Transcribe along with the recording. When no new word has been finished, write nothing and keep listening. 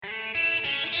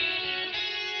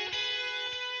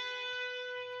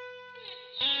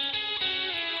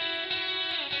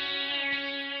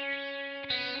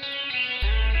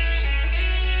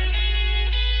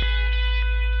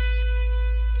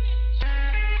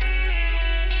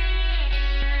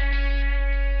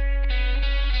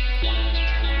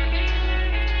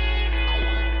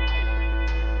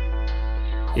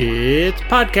It's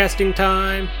podcasting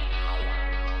time!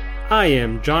 I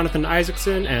am Jonathan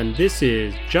Isaacson, and this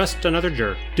is Just Another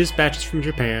Jerk, Dispatches from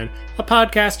Japan, a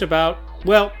podcast about,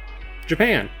 well,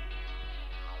 Japan.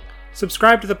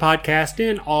 Subscribe to the podcast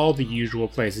in all the usual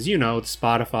places. You know,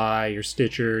 Spotify, your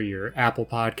Stitcher, your Apple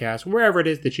Podcasts, wherever it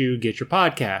is that you get your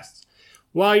podcasts.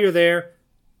 While you're there,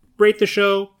 rate the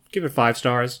show, give it 5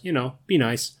 stars, be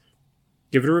nice.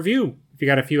 Give it a review if you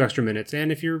got a few extra minutes.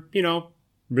 And if you're,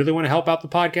 really want to help out the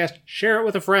podcast, share it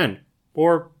with a friend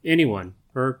or anyone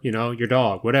or, your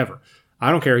dog, whatever. I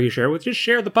don't care who you share it with, just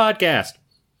share the podcast.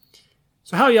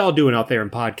 So how y'all doing out there in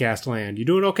podcast land? You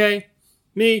doing okay?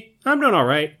 Me? I'm doing all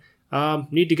right.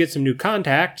 Need to get some new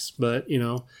contacts, but,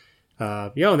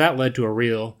 that led to a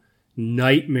real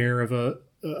nightmare of a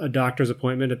doctor's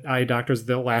appointment at eye doctor's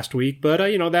the last week. But,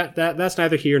 that's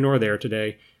neither here nor there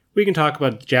today. We can talk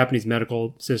about the Japanese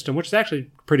medical system, which is actually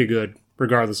pretty good,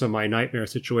 regardless of my nightmare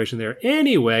situation there.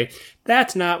 Anyway,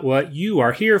 that's not what you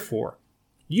are here for.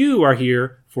 You are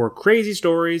here for crazy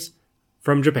stories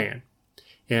from Japan.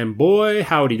 And boy,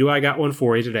 howdy, do I got one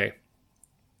for you today.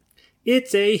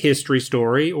 It's a history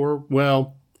story, or,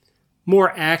 well,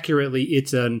 more accurately,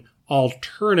 it's an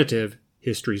alternative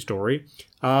history story.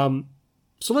 So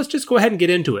let's just go ahead and get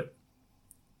into it.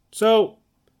 So,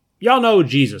 y'all know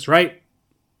Jesus, right?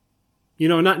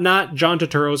 Not John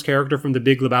Turturro's character from The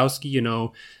Big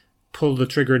Lebowski, pull the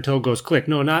trigger until it goes click.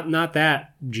 No, not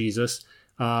that Jesus.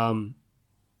 The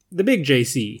big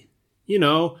JC.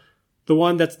 The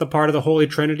one that's the part of the Holy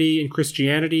Trinity in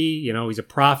Christianity. He's a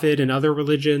prophet in other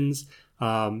religions.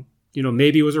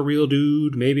 Maybe it was a real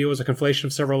dude. Maybe it was a conflation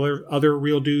of several other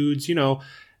real dudes.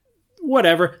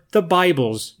 Whatever. The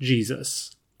Bible's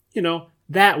Jesus.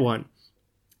 That one.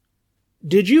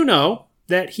 Did you know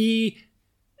that he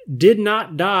did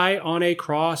not die on a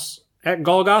cross at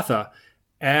Golgotha?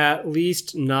 At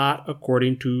least not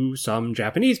according to some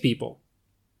Japanese people.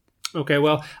 Okay,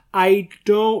 well, I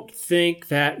don't think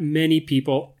that many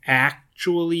people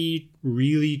actually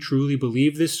really truly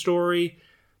believe this story,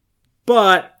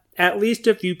 but at least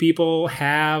a few people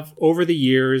have, over the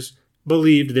years,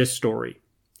 believed this story.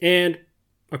 And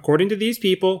according to these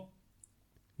people,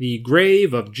 the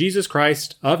grave of Jesus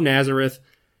Christ of Nazareth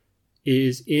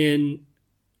is in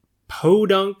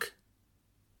Podunk,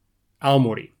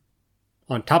 Aomori,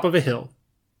 on top of a hill,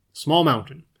 small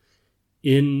mountain,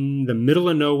 in the middle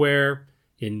of nowhere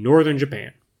in northern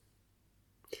Japan.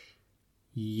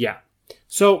 Yeah.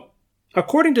 So,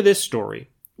 according to this story,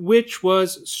 which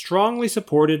was strongly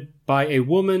supported by a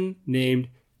woman named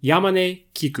Yamane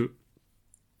Kiku,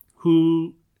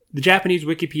 who the Japanese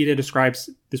Wikipedia describes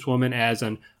this woman as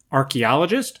an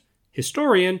archaeologist,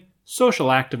 historian, social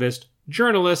activist,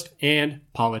 journalist, and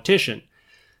politician.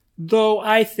 Though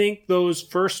I think those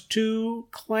first two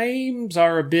claims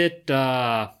are a bit,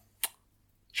 shall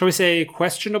we say,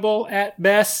 questionable at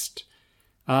best.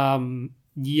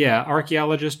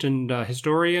 Archaeologist and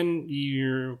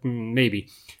historian, maybe.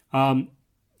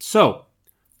 So,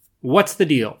 what's the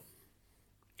deal?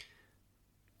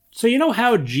 So you know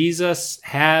how Jesus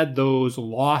had those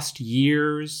lost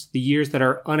years, the years that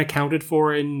are unaccounted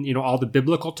for in, all the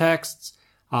biblical texts?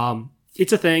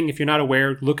 It's a thing. If you're not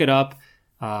aware, look it up.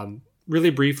 Really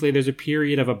briefly, there's a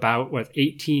period of about,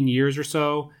 18 years or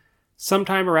so.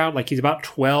 Sometime around, he's about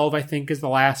 12, I think, is the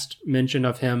last mention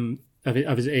of him, of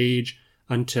his age,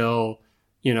 until,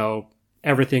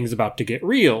 everything's about to get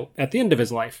real at the end of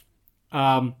his life.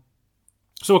 So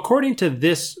according to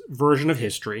this version of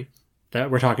history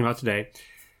that we're talking about today,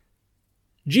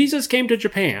 Jesus came to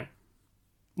Japan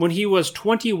when he was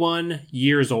 21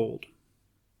 years old.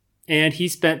 And he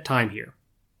spent time here.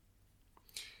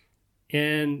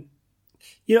 And,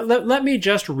 let me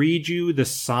just read you the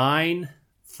sign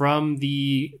from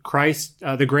the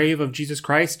grave of Jesus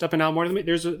Christ up in Aomori.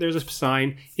 There's a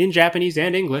sign in Japanese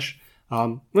and English.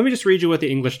 Let me just read you what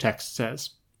the English text says.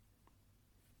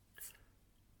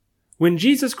 When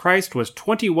Jesus Christ was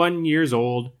 21 years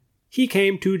old, he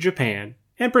came to Japan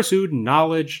and pursued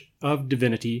knowledge of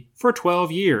divinity for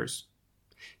 12 years.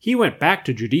 He went back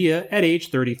to Judea at age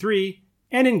 33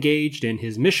 and engaged in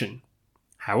his mission.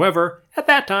 However, at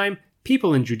that time,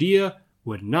 people in Judea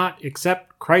would not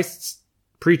accept Christ's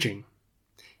preaching.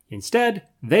 Instead,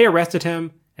 they arrested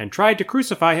him and tried to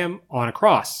crucify him on a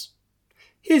cross.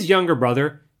 His younger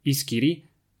brother, Iskiri,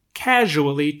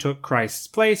 casually took Christ's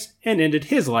place and ended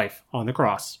his life on the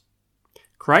cross.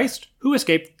 Christ, who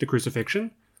escaped the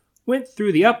crucifixion, went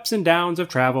through the ups and downs of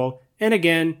travel and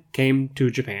again came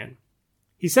to Japan.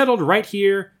 He settled right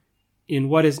here in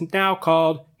what is now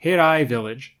called Hirai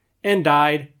Village and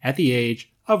died at the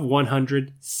age of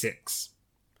 106.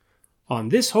 On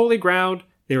this holy ground,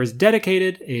 there is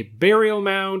dedicated a burial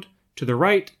mound to the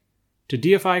right to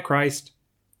deify Christ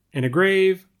and a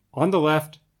grave on the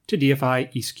left to deify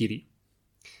Iskiri.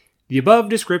 The above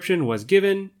description was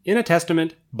given in a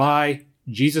testament by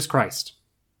Jesus Christ.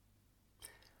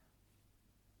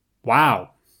 Wow.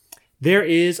 There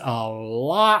is a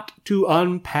lot to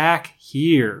unpack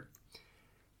here.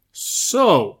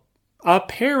 So,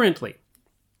 apparently,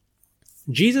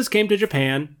 Jesus came to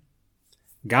Japan,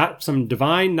 got some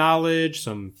divine knowledge,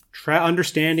 some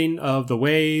understanding of the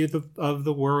way of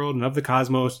the world and of the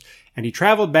cosmos, and he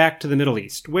traveled back to the Middle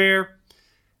East, where,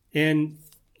 while in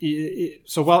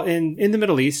the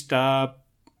Middle East,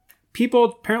 people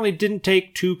apparently didn't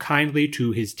take too kindly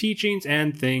to his teachings,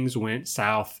 and things went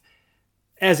south,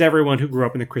 as everyone who grew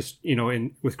up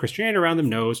with Christianity around them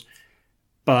knows.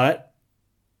 But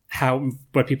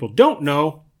what people don't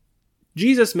know,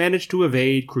 Jesus managed to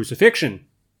evade crucifixion.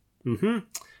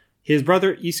 His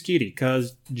brother Iskiri,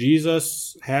 because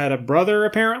Jesus had a brother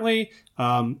apparently.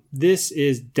 This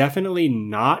is definitely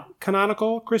not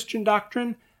canonical Christian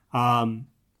doctrine.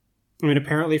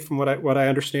 Apparently from what I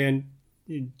understand,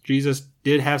 Jesus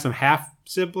did have some half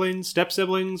siblings, step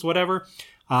siblings, whatever.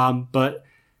 But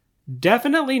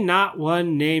definitely not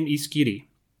one named Iskiri.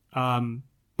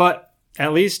 But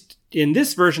at least in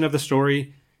this version of the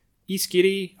story,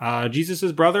 Iskiri,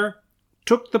 Jesus' brother,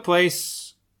 took the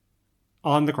place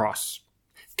on the cross.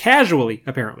 Casually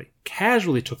took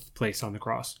the place on the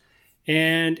cross.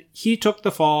 And he took the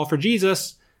fall for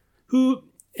Jesus,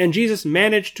 and Jesus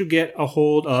managed to get a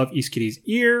hold of Iskiri's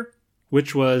ear,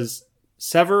 which was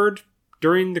severed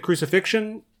during the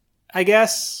crucifixion, I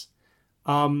guess.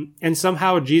 And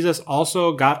somehow Jesus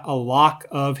also got a lock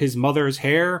of his mother's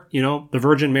hair, the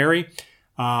Virgin Mary.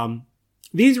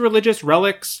 These religious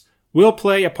relics will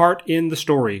play a part in the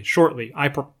story shortly. I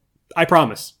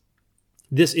promise.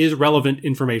 This is relevant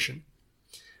information.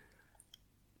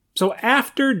 So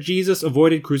after Jesus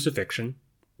avoided crucifixion,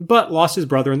 but lost his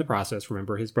brother in the process,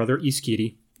 remember, his brother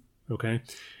Iskiri, okay?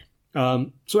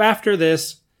 So after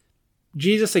this,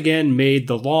 Jesus again made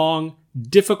the long,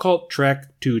 difficult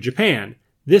trek to Japan,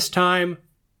 this time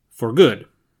for good.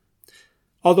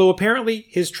 Although apparently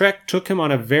his trek took him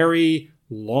on a very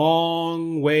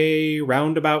long way,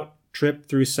 roundabout trip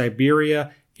through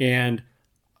Siberia and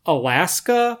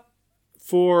Alaska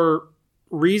for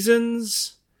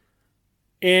reasons.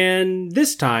 And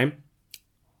this time,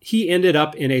 he ended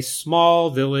up in a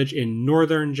small village in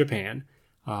northern Japan.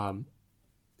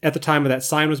 At the time of that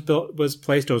sign was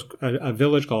placed, it was a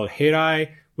village called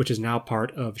Heirai, which is now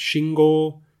part of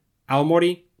Shingo,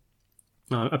 Aomori.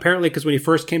 Apparently, because when he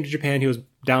first came to Japan, he was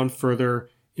down further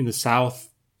in the south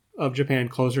of Japan,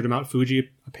 closer to Mount Fuji.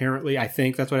 Apparently, I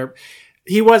think that's what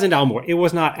he was in Aomori. It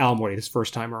was not Aomori this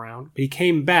first time around, but he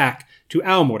came back to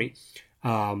Aomori.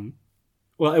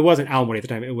 Well, it wasn't Aomori at the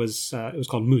time. It was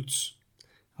called Mutsu.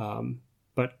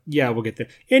 But yeah, we'll get there.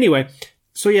 Anyway,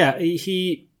 so yeah,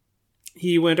 he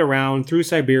went around through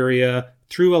Siberia,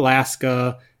 through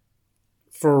Alaska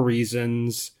for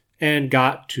reasons, and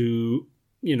got to,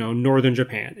 northern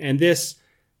Japan. And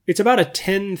it's about a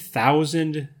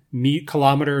 10,000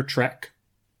 kilometer trek,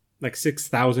 like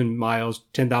 6,000 miles,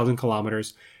 10,000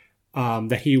 kilometers,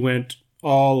 that he went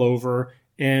all over.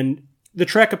 And the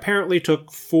trek apparently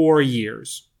took 4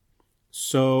 years.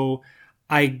 So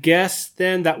I guess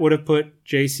then that would have put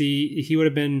JC, he would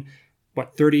have been,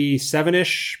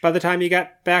 37-ish by the time he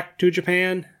got back to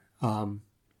Japan?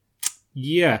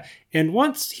 Yeah. And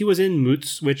once he was in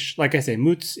Mutsu, which, like I say,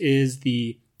 Mutsu is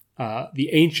the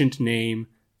ancient name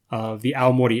of the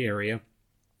Aomori area.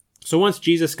 So once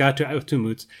Jesus got to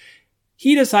Mutsu,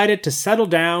 he decided to settle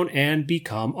down and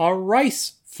become a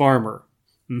rice farmer.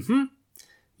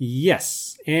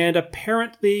 Yes. And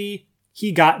apparently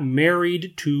he got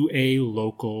married to a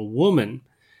local woman.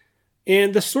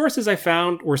 And the sources I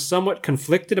found were somewhat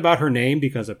conflicted about her name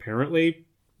because apparently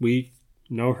we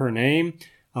know her name.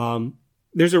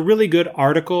 There's a really good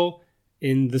article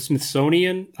in the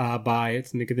Smithsonian by,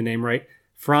 let me get the name right,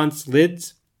 Franz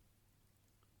Lids.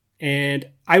 And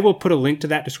I will put a link to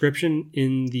that description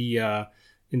in the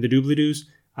doobly-doos.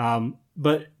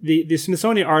 But the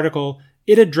Smithsonian article,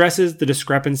 it addresses the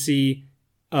discrepancy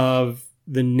of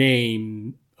the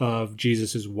name of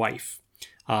Jesus' wife.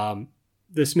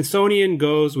 The Smithsonian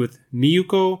goes with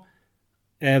Miyuko,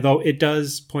 though it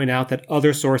does point out that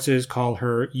other sources call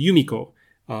her Yumiko.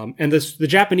 And the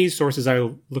Japanese sources I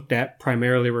looked at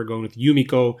primarily were going with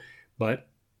Yumiko, but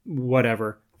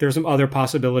whatever. There's some other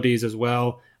possibilities as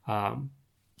well.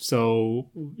 So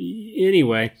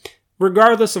anyway,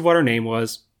 regardless of what her name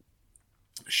was,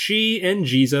 she and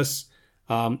Jesus,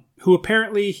 who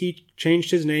apparently he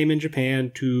changed his name in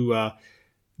Japan to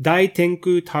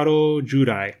Daitenku Taro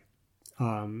Jurai.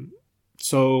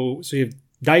 So you have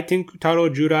Daitenku Taro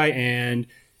Jurai and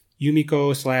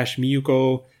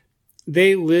Yumiko/Miyuko.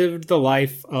 They lived the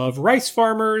life of rice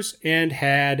farmers and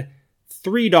had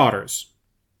 3 daughters.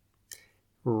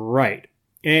 Right.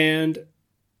 And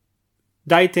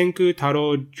Daitenku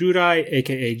Taro Jurai,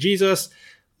 aka Jesus,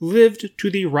 lived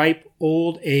to the ripe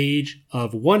old age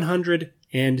of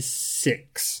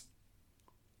 106.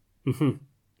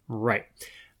 Right.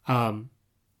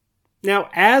 Now,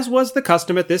 as was the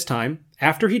custom at this time,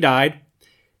 after he died,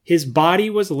 his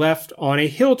body was left on a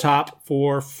hilltop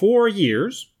for 4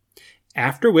 years,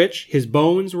 after which his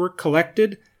bones were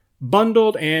collected,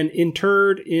 bundled, and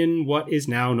interred in what is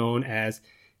now known as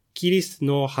Kirisu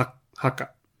no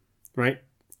Haka, right?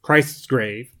 Christ's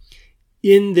grave,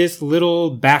 in this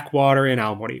little backwater in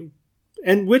Aomori,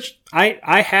 and which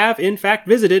I have, in fact,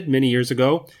 visited many years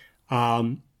ago.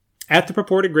 At the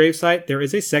purported gravesite, there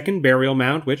is a second burial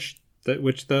mound, which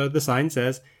the sign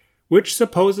says, which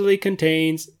supposedly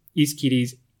contains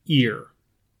Isukiri's ear.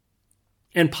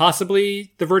 And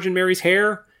possibly the Virgin Mary's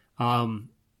hair,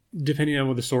 depending on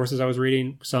what the sources I was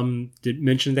reading. Some did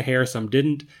mention the hair, some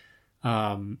didn't.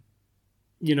 Right.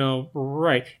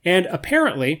 And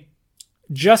apparently,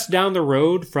 just down the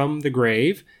road from the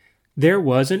grave, there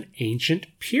was an ancient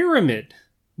pyramid.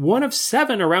 One of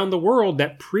 7 around the world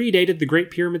that predated the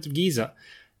Great Pyramids of Giza.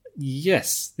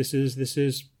 Yes, this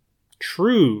is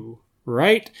true,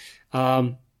 right?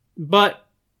 But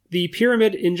the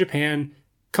pyramid in Japan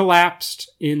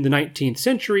collapsed in the 19th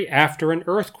century after an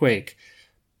earthquake.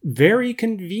 Very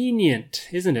convenient,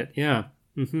 isn't it? Yeah.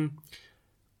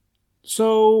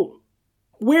 So,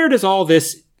 where does all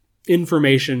this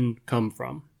information come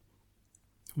from?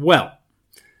 Well,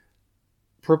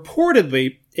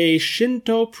 purportedly, a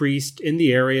Shinto priest in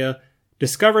the area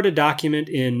discovered a document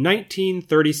in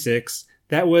 1936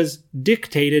 that was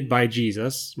dictated by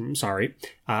Jesus,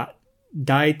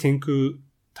 Daitenku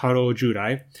Taro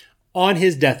Jurai, on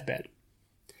his deathbed.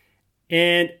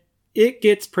 And it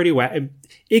gets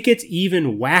it gets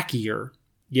even wackier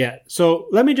yet. So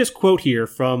let me just quote here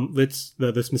from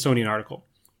the Smithsonian article.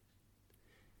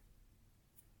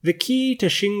 The key to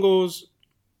Shingo's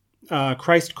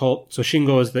Christ cult, so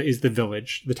Shingo is the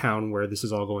village, the town where this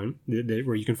is all going,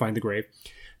 where you can find the grave.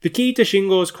 The key to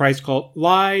Shingo's Christ cult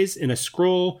lies in a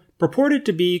scroll purported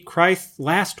to be Christ's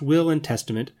last will and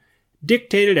testament,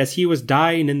 dictated as he was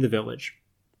dying in the village.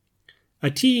 A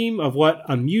team of what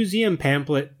a museum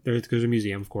pamphlet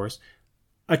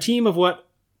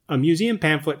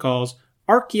calls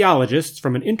archaeologists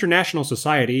from an international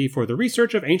society for the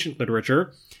research of ancient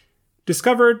literature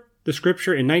discovered the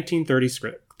scripture in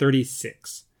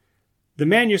 1936. The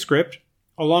manuscript,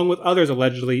 along with others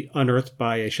allegedly unearthed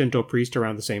by a Shinto priest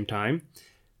around the same time,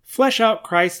 flesh out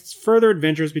Christ's further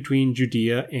adventures between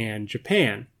Judea and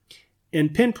Japan,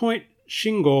 and pinpoint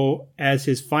Shingo as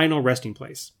his final resting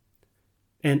place.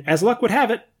 And as luck would have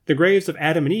it, the graves of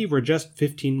Adam and Eve were just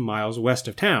 15 miles west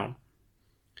of town.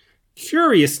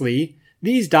 Curiously,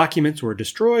 these documents were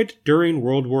destroyed during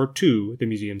World War II, the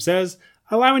museum says,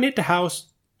 allowing it to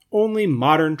house only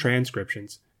modern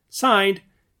transcriptions. Signed,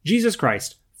 Jesus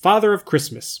Christ, Father of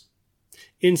Christmas,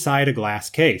 inside a glass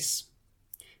case.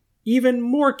 Even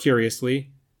more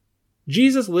curiously,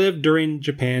 Jesus lived during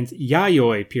Japan's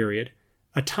Yayoi period,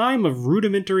 a time of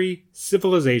rudimentary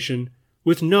civilization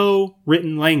with no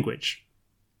written language.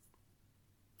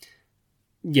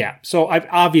 Yeah, so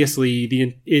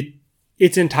obviously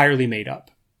it's entirely made up.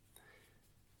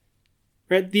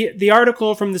 Right? The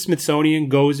article from the Smithsonian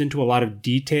goes into a lot of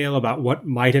detail about what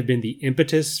might have been the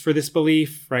impetus for this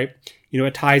belief, right?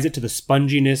 It ties it to the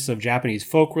sponginess of Japanese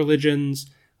folk religions,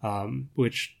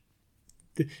 which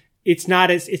it's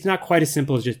not quite as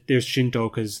simple as just there's Shinto,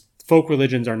 because folk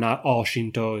religions are not all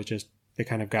Shinto. It's just they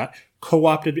kind of got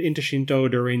co-opted into Shinto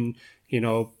during,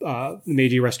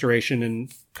 Meiji Restoration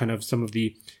and kind of some of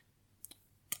the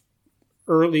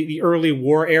early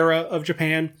war era of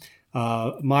Japan.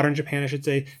 Modern Japan, I should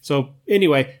say. So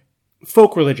anyway,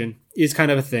 folk religion is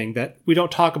kind of a thing that we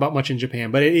don't talk about much in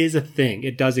Japan, but it is a thing.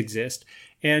 It does exist.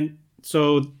 And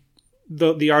so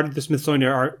the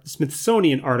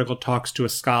Smithsonian article talks to a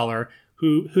scholar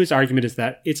whose argument is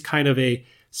that it's kind of a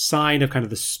sign of kind of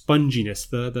the sponginess,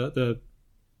 the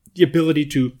ability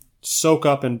to soak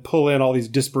up and pull in all these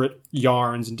disparate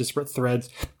yarns and disparate threads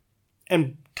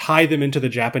and tie them into the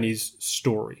Japanese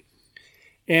story.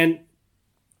 And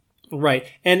right.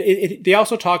 And they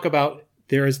also talk about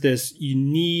there is this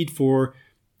need for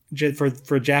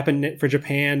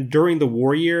Japan during the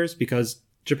war years, because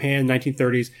Japan,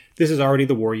 1930s, this is already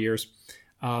the war years.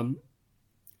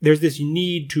 there's this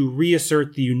need to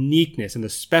reassert the uniqueness and the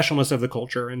specialness of the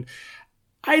culture. And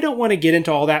I don't want to get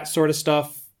into all that sort of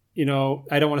stuff. I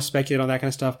don't want to speculate on that kind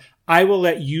of stuff. I will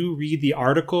let you read the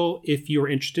article if you're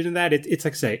interested in that. It's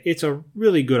like I say, it's a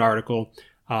really good article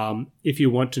if you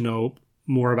want to know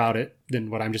more about it than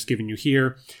what I'm just giving you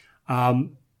here.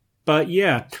 But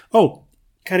yeah. Oh,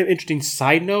 kind of interesting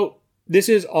side note. This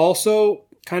is also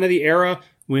kind of the era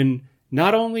when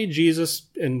not only Jesus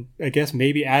and I guess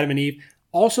maybe Adam and Eve,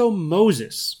 also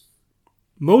Moses.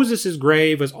 Moses'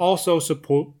 grave was also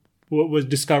what was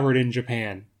discovered in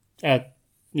Japan at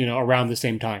around the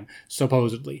same time,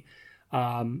 supposedly.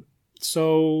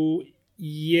 So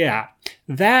yeah,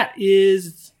 that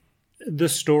is the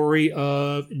story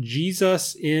of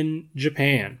Jesus in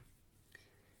Japan.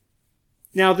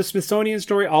 Now, the Smithsonian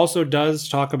story also does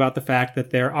talk about the fact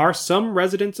that there are some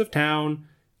residents of town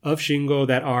of Shingo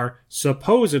that are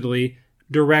supposedly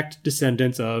direct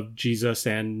descendants of Jesus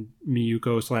and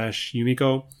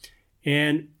Miyuko/Yumiko.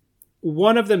 And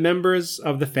one of the members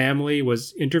of the family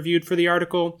was interviewed for the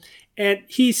article, and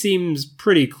he seems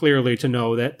pretty clearly to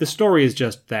know that the story is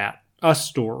just that, a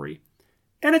story.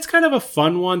 And it's kind of a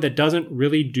fun one that doesn't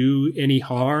really do any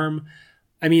harm.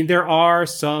 I mean, there are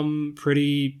some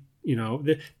pretty,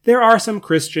 there are some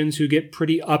Christians who get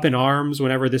pretty up in arms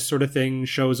whenever this sort of thing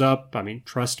shows up. I mean,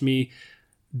 trust me,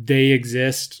 they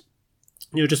exist.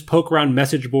 Just poke around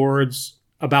message boards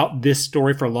about this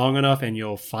story for long enough and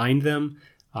you'll find them.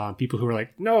 People who are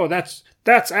like, no, that's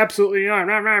absolutely not,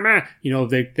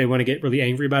 they want to get really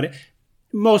angry about it.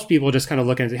 Most people just kind of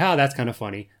look and say, that's kind of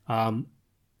funny.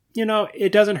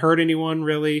 It doesn't hurt anyone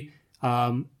really.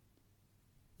 As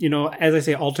I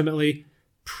say, ultimately,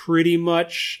 pretty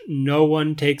much no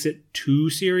one takes it too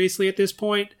seriously at this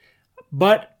point,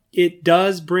 but it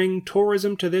does bring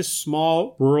tourism to this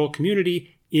small rural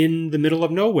community in the middle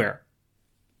of nowhere.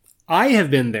 I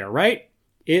have been there, right?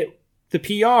 The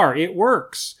PR, it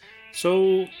works.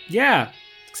 So yeah,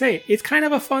 say it's kind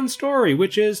of a fun story,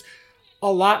 which is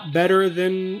a lot better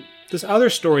than this other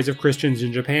stories of Christians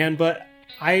in Japan, but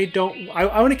I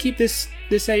want to keep this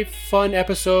a fun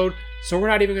episode, so we're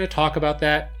not even going to talk about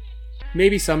that.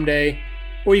 Maybe someday,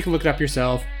 or you can look it up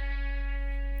yourself.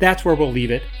 That's where we'll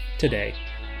leave it today.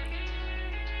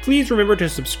 Please remember to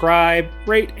subscribe,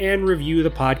 rate, and review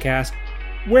the podcast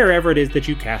wherever it is that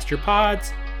you cast your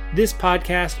pods. This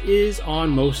podcast is on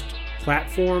most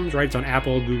platforms, right? It's on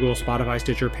Apple, Google, Spotify,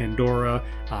 Stitcher, Pandora,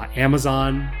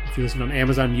 Amazon. If you listen on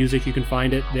Amazon Music, you can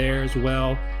find it there as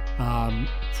well.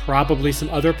 Probably some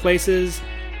other places.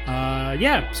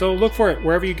 So look for it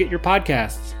wherever you get your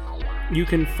podcasts. You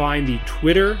can find the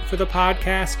Twitter for the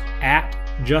podcast at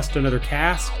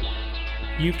JustAnotherCast.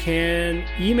 You can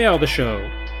email the show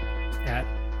at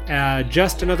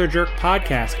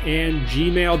justanotherjerkpodcast and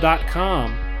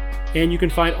gmail.com. And you can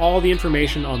find all the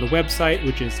information on the website,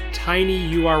 which is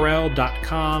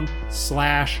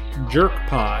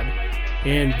tinyurl.com/jerkpod.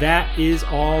 And that is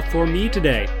all for me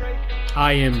today.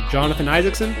 I am Jonathan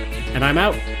Isaacson, and I'm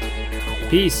out.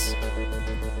 Peace.